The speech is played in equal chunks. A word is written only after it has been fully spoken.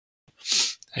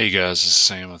Hey guys, this is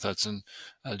Sam with Hudson.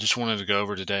 I just wanted to go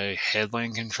over today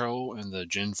headland control and the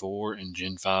Gen 4 and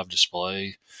Gen 5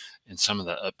 display and some of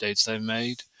the updates they've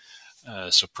made.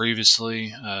 So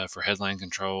previously, for headland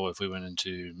control, if we went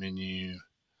into menu,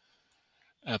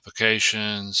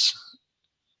 applications,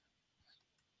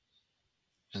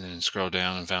 and then scroll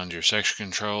down and found your section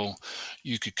control,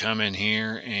 you could come in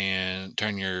here and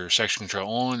turn your section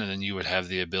control on, and then you would have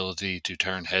the ability to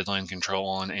turn headland control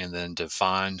on and then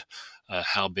define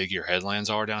how big your headlands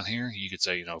are down here. You could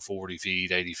say, 40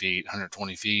 feet, 80 feet,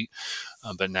 120 feet.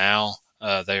 But now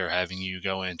they are having you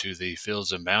go into the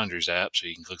Fields and Boundaries app. So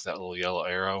you can click that little yellow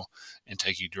arrow and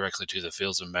take you directly to the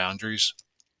Fields and Boundaries.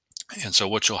 And so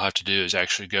what you'll have to do is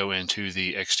actually go into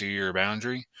the exterior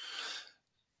boundary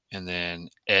and then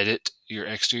edit your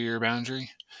exterior boundary.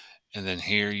 And then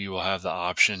here you will have the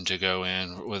option to go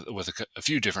in with a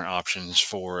few different options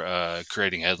for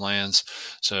creating headlands.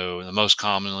 So the most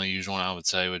commonly used one I would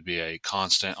say would be a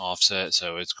constant offset.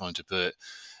 So it's going to put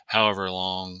however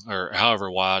long or however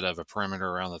wide of a perimeter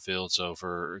around the field. So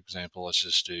for example, let's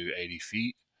just do 80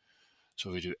 feet. So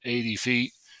if we do 80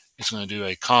 feet, it's going to do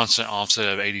a constant offset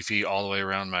of 80 feet all the way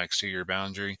around my exterior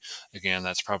boundary. Again,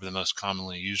 that's probably the most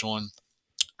commonly used one.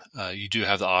 You do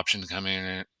have the option to come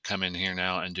in here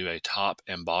now and do a top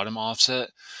and bottom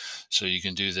offset. So you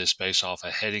can do this based off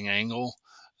a heading angle,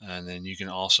 and then you can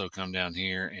also come down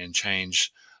here and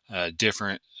change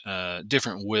different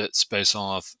widths based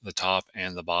off the top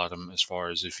and the bottom. As far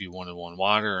as if you wanted one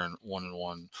wider and wanted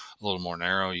one a little more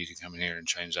narrow, you can come in here and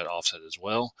change that offset as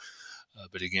well.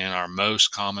 But again, our most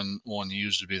common one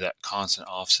used would be that constant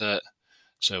offset.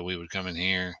 So we would come in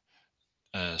here,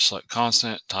 select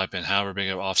constant, type in however big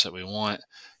of offset we want,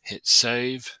 hit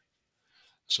save.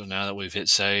 So now that we've hit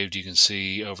saved, you can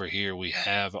see over here we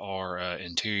have our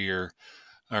interior,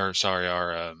 or sorry,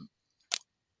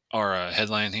 our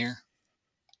headland here.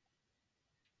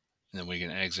 And then we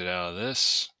can exit out of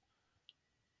this.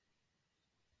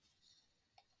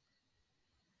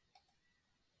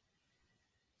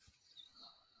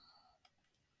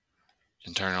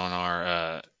 And turn on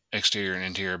our exterior and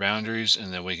interior boundaries,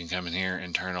 and then we can come in here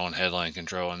and turn on headland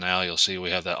control. And now you'll see we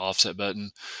have that offset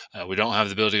button. We don't have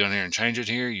the ability to go in here and change it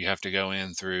here. You have to go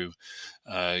in through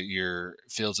your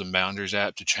Fields and Boundaries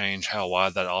app to change how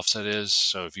wide that offset is.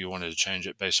 So if you wanted to change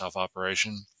it based off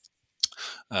operation,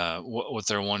 what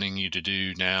they're wanting you to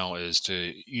do now is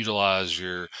to utilize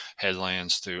your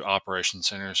headlands through Operation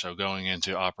Center. So going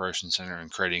into Operation Center and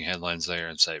creating headlands there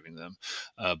and saving them.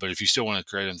 But if you still want to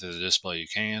create them through the display, you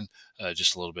can.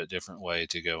 Just a little bit different way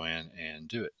to go in and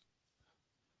do it.